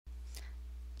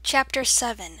Chapter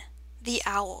 7 The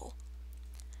Owl.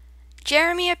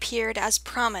 Jeremy appeared as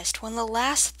promised when the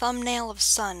last thumbnail of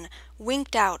sun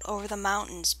winked out over the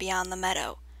mountains beyond the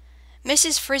meadow.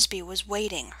 Mrs. Frisby was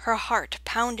waiting, her heart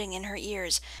pounding in her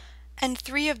ears, and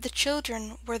 3 of the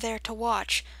children were there to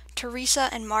watch, Teresa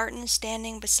and Martin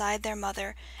standing beside their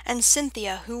mother, and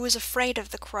Cynthia, who was afraid of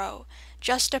the crow,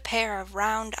 just a pair of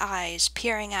round eyes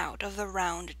peering out of the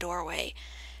round doorway.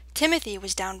 Timothy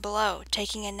was down below,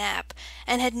 taking a nap,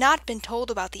 and had not been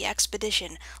told about the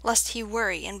expedition, lest he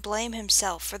worry and blame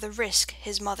himself for the risk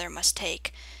his mother must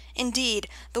take. Indeed,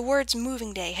 the words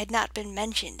moving day had not been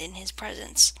mentioned in his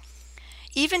presence.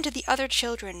 Even to the other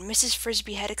children, Mrs.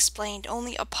 Frisby had explained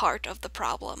only a part of the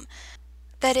problem.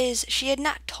 That is, she had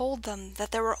not told them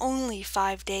that there were only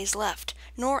 5 days left,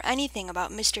 nor anything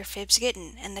about Mr.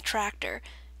 Phibbs-Gittin and the tractor.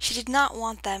 She did not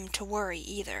want them to worry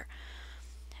either.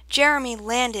 Jeremy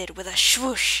landed with a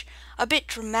swoosh, a bit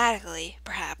dramatically,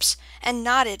 perhaps, and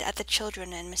nodded at the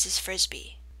children and Mrs.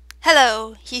 Frisby.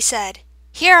 "Hello," he said.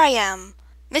 "Here I am."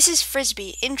 Mrs.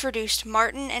 Frisby introduced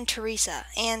Martin and Teresa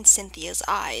and Cynthia's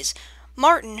eyes.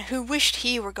 Martin, who wished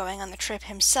he were going on the trip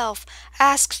himself,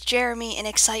 asked Jeremy in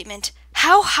excitement,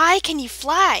 "How high can you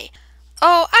fly?"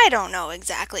 "Oh, I don't know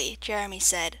exactly," Jeremy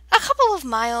said. "A couple of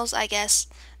miles, I guess."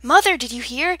 "Mother, did you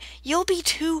hear? You'll be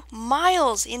 2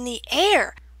 miles in the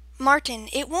air." "Martin,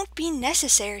 it won't be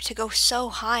necessary to go so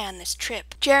high on this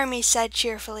trip," Jeremy said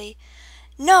cheerfully.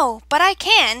 "No, but I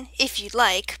can, if you'd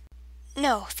like."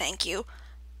 "No, thank you.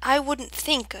 I wouldn't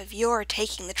think of your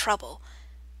taking the trouble."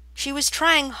 She was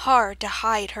trying hard to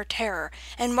hide her terror,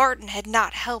 and Martin had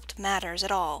not helped matters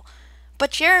at all. But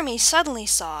Jeremy suddenly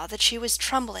saw that she was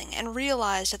trembling and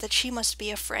realized that she must be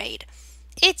afraid.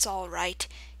 "It's all right,"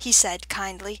 he said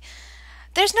kindly.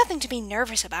 "There's nothing to be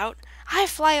nervous about. I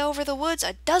fly over the woods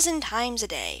a dozen times a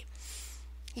day."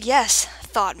 "Yes,"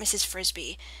 thought Mrs.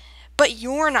 Frisby, "but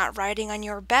you're not riding on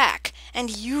your back, and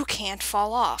you can't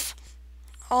fall off."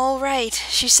 "All right,"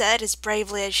 she said as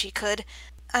bravely as she could.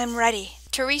 "I'm ready.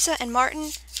 Teresa and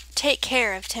Martin, take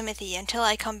care of Timothy until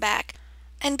I come back,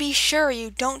 and be sure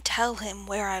you don't tell him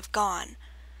where I've gone."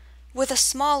 With a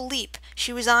small leap,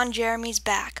 she was on Jeremy's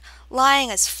back, lying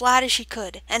as flat as she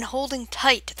could, and holding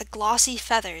tight to the glossy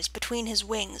feathers between his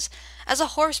wings, as a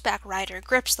horseback rider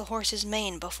grips the horse's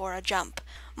mane before a jump.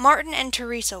 Martin and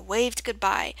Teresa waved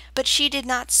goodbye, but she did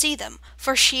not see them,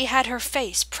 for she had her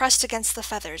face pressed against the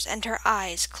feathers and her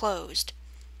eyes closed.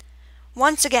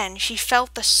 Once again she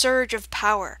felt the surge of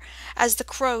power, as the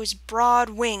crow's broad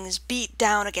wings beat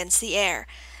down against the air.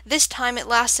 This time it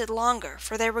lasted longer,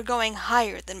 for they were going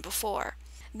higher than before.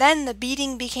 Then the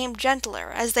beating became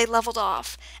gentler as they leveled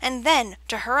off, and then,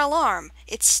 to her alarm,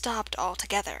 it stopped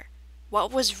altogether.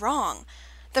 What was wrong?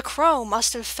 The crow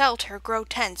must have felt her grow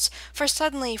tense, for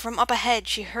suddenly from up ahead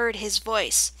she heard his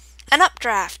voice. "An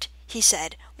updraft," he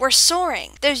said. "We're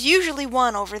soaring. There's usually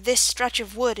one over this stretch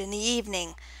of wood in the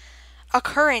evening." A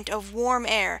current of warm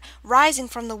air, rising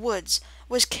from the woods,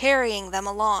 was carrying them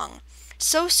along.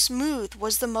 So smooth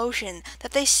was the motion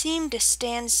that they seemed to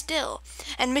stand still,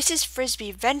 and Mrs.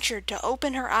 Frisby ventured to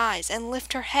open her eyes and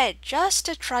lift her head just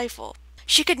a trifle.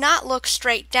 She could not look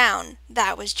straight down,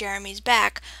 that was Jeremy's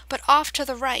back, but off to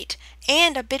the right,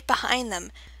 and a bit behind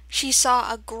them, she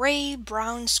saw a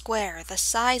gray-brown square the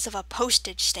size of a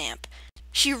postage stamp.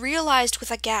 She realized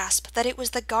with a gasp that it was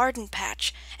the garden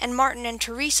patch, and Martin and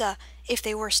Teresa, if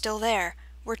they were still there,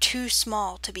 were too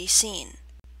small to be seen.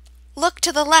 "Look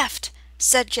to the left,"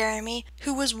 said Jeremy,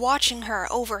 who was watching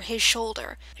her over his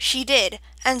shoulder. She did,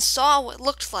 and saw what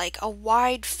looked like a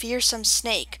wide, fearsome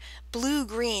snake,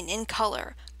 blue-green in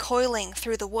color, coiling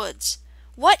through the woods.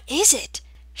 "What is it?"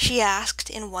 she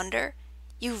asked in wonder.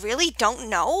 "You really don't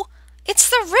know? It's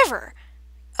the river."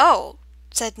 "Oh,"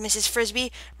 said Mrs.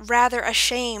 Frisby, rather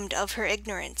ashamed of her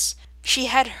ignorance. She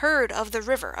had heard of the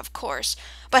river, of course,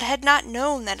 but had not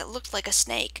known that it looked like a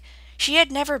snake. She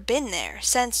had never been there,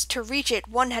 since to reach it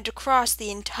one had to cross the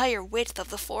entire width of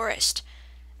the forest.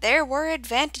 There were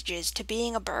advantages to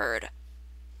being a bird.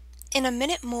 In a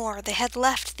minute more they had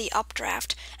left the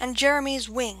updraft, and Jeremy's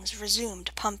wings resumed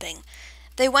pumping.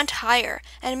 They went higher,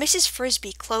 and Mrs.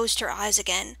 Frisby closed her eyes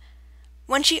again.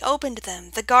 When she opened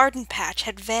them, the garden patch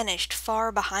had vanished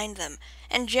far behind them,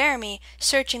 and Jeremy,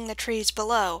 searching the trees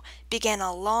below, began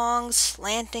a long,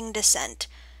 slanting descent.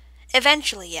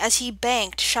 Eventually, as he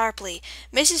banked sharply,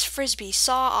 Mrs. Frisby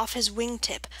saw off his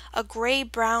wingtip a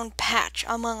gray-brown patch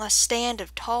among a stand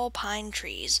of tall pine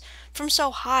trees. From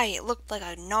so high it looked like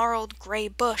a gnarled gray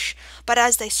bush, but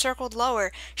as they circled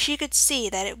lower, she could see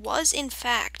that it was in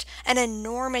fact an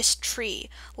enormous tree,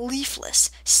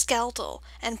 leafless, skeletal,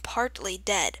 and partly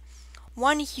dead.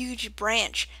 One huge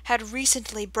branch had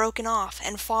recently broken off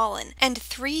and fallen, and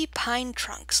 3 pine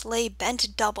trunks lay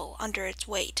bent double under its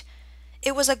weight.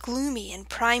 It was a gloomy and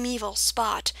primeval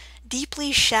spot,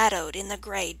 deeply shadowed in the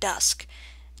gray dusk.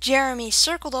 Jeremy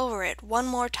circled over it one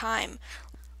more time,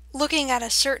 looking at a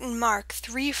certain mark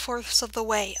 3/4 of the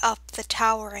way up the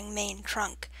towering main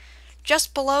trunk.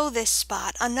 Just below this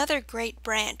spot another great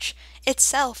branch,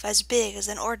 itself as big as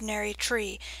an ordinary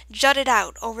tree, jutted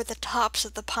out over the tops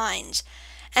of the pines,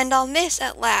 and on this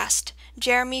at last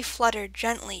Jeremy fluttered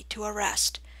gently to a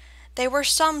rest. They were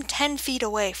some 10 feet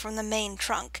away from the main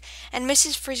trunk, and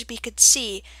Mrs. Frisby could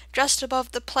see, just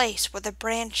above the place where the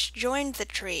branch joined the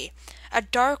tree, a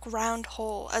dark round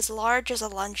hole as large as a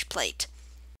lunch plate.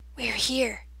 "We're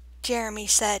here," Jeremy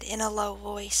said in a low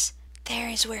voice. "There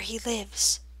is where he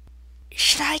lives."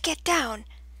 "Should I get down?"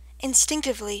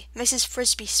 Instinctively, Mrs.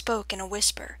 Frisby spoke in a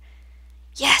whisper.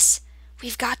 "Yes,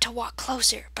 we've got to walk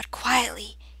closer, but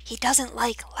quietly. He doesn't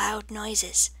like loud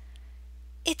noises."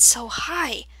 "It's so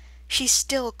high." She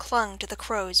still clung to the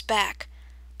crow's back.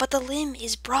 "But the limb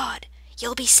is broad.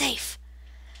 You'll be safe."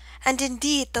 And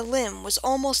indeed the limb was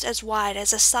almost as wide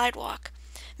as a sidewalk.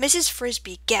 Mrs.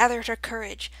 Frisby gathered her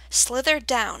courage, slithered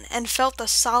down, and felt the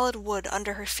solid wood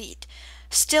under her feet.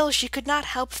 Still she could not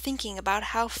help thinking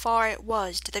about how far it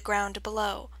was to the ground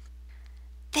below.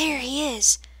 "There he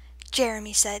is,"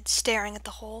 Jeremy said, staring at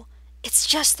the hole. "It's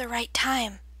just the right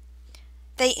time."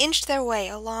 They inched their way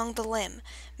along the limb,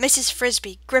 Mrs.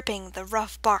 Frisby gripping the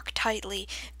rough bark tightly,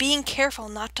 being careful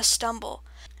not to stumble.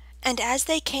 And as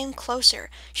they came closer,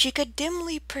 she could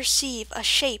dimly perceive a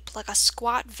shape like a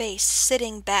squat vase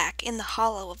sitting back in the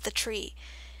hollow of the tree.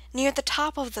 Near the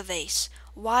top of the vase,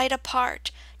 wide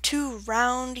apart, 2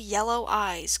 round yellow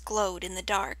eyes glowed in the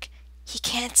dark. "He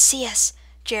can't see us,"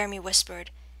 Jeremy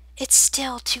whispered. "It's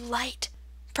still too light."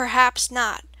 Perhaps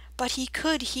not, but he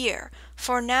could hear,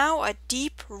 for now a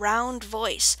deep, round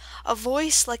voice, a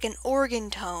voice like an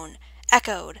organ tone,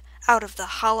 echoed out of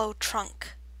the hollow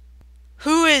trunk.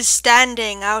 "Who is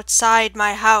standing outside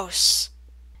my house?"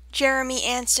 Jeremy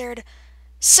answered,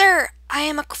 "Sir, I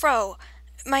am a crow.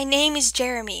 My name is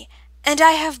Jeremy, and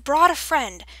I have brought a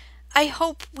friend. I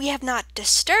hope we have not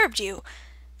disturbed you.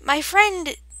 My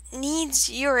friend needs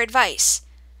your advice."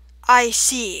 "I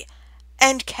see.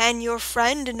 And can your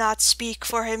friend not speak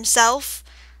for himself?"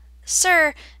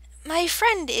 "Sir, my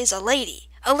friend is a lady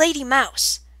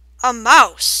mouse." "A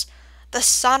mouse!" The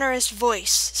sonorous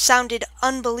voice sounded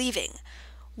unbelieving.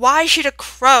 "Why should a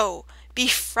crow be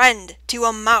friend to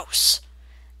a mouse?"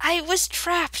 "I was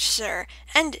trapped, sir,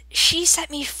 and she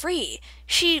set me free.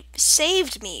 She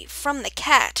saved me from the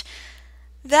cat."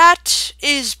 "That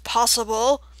is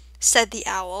possible," said the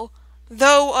owl,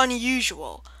 "though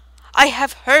unusual. I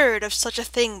have heard of such a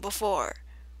thing before.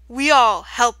 We all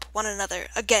help one another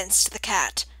against the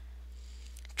cat."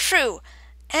 "True.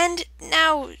 And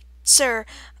now, sir,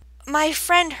 my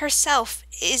friend herself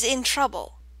is in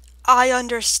trouble." "I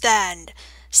understand,"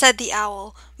 said the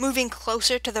owl, moving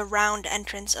closer to the round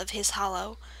entrance of his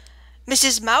hollow.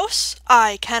 "Mrs. Mouse,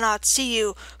 I cannot see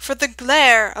you, for the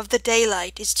glare of the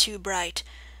daylight is too bright.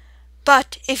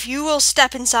 But if you will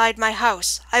step inside my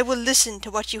house, I will listen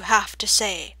to what you have to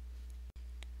say."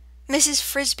 Mrs.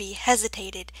 Frisby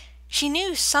hesitated. She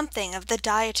knew something of the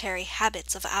dietary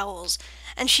habits of owls,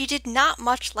 and she did not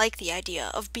much like the idea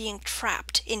of being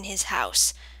trapped in his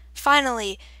house.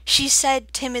 Finally, she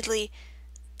said timidly,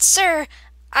 "Sir,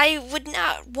 I would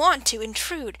not want to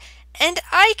intrude, and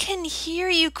I can hear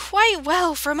you quite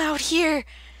well from out here."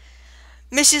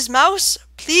 "Mrs. Mouse,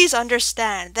 please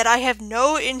understand that I have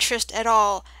no interest at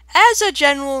all, as a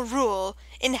general rule,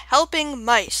 in helping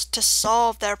mice to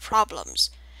solve their problems.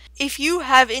 If you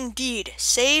have indeed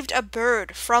saved a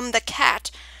bird from the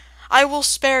cat, I will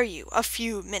spare you a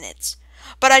few minutes.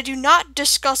 But I do not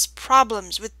discuss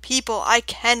problems with people I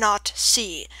cannot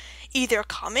see. Either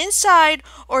come inside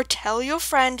or tell your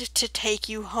friend to take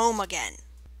you home again."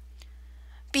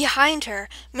 Behind her,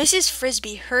 Mrs.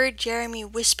 Frisby heard Jeremy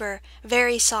whisper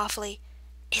very softly,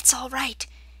 "It's all right.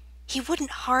 He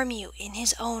wouldn't harm you in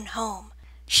his own home."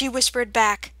 She whispered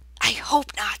back, "I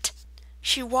hope not."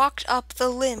 She walked up the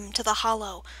limb to the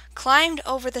hollow, climbed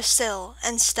over the sill,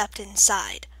 and stepped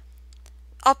inside.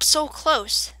 Up so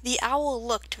close, the owl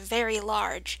looked very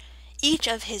large. Each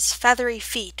of his feathery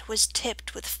feet was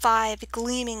tipped with 5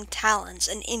 gleaming talons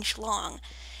an inch long.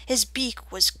 His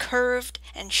beak was curved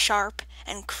and sharp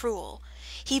and cruel.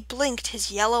 He blinked his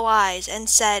yellow eyes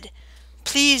and said,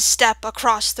 "Please step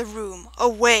across the room,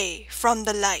 away from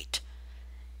the light."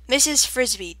 Mrs.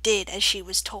 Frisby did as she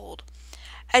was told.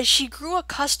 As she grew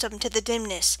accustomed to the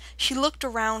dimness, she looked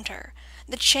around her.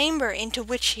 The chamber into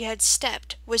which he had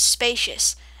stepped was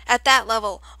spacious. At that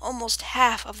level, almost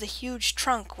half of the huge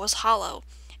trunk was hollow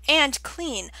and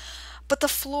clean, but the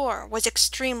floor was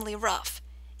extremely rough.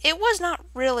 It was not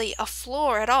really a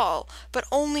floor at all, but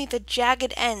only the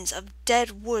jagged ends of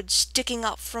dead wood sticking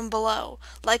up from below,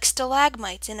 like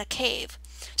stalagmites in a cave,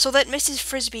 so that Mrs.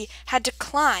 Frisby had to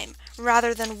climb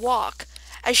rather than walk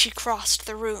as she crossed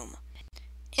the room.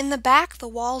 In the back the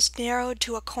walls narrowed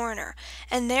to a corner,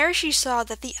 and there she saw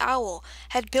that the owl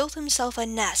had built himself a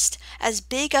nest as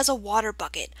big as a water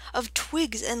bucket, of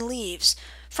twigs and leaves.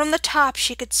 From the top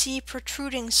she could see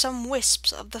protruding some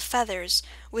wisps of the feathers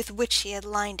with which he had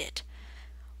lined it.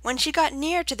 When she got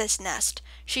near to this nest,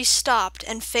 she stopped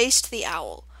and faced the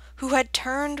owl, who had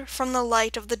turned from the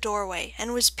light of the doorway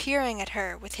and was peering at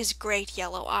her with his great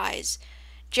yellow eyes.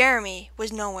 Jeremy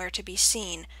was nowhere to be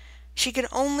seen. She could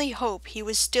only hope he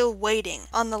was still waiting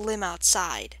on the limb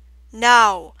outside.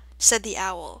 "Now," said the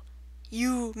owl,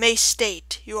 "you may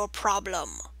state your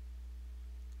problem."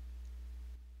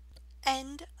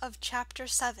 End of chapter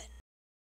 7.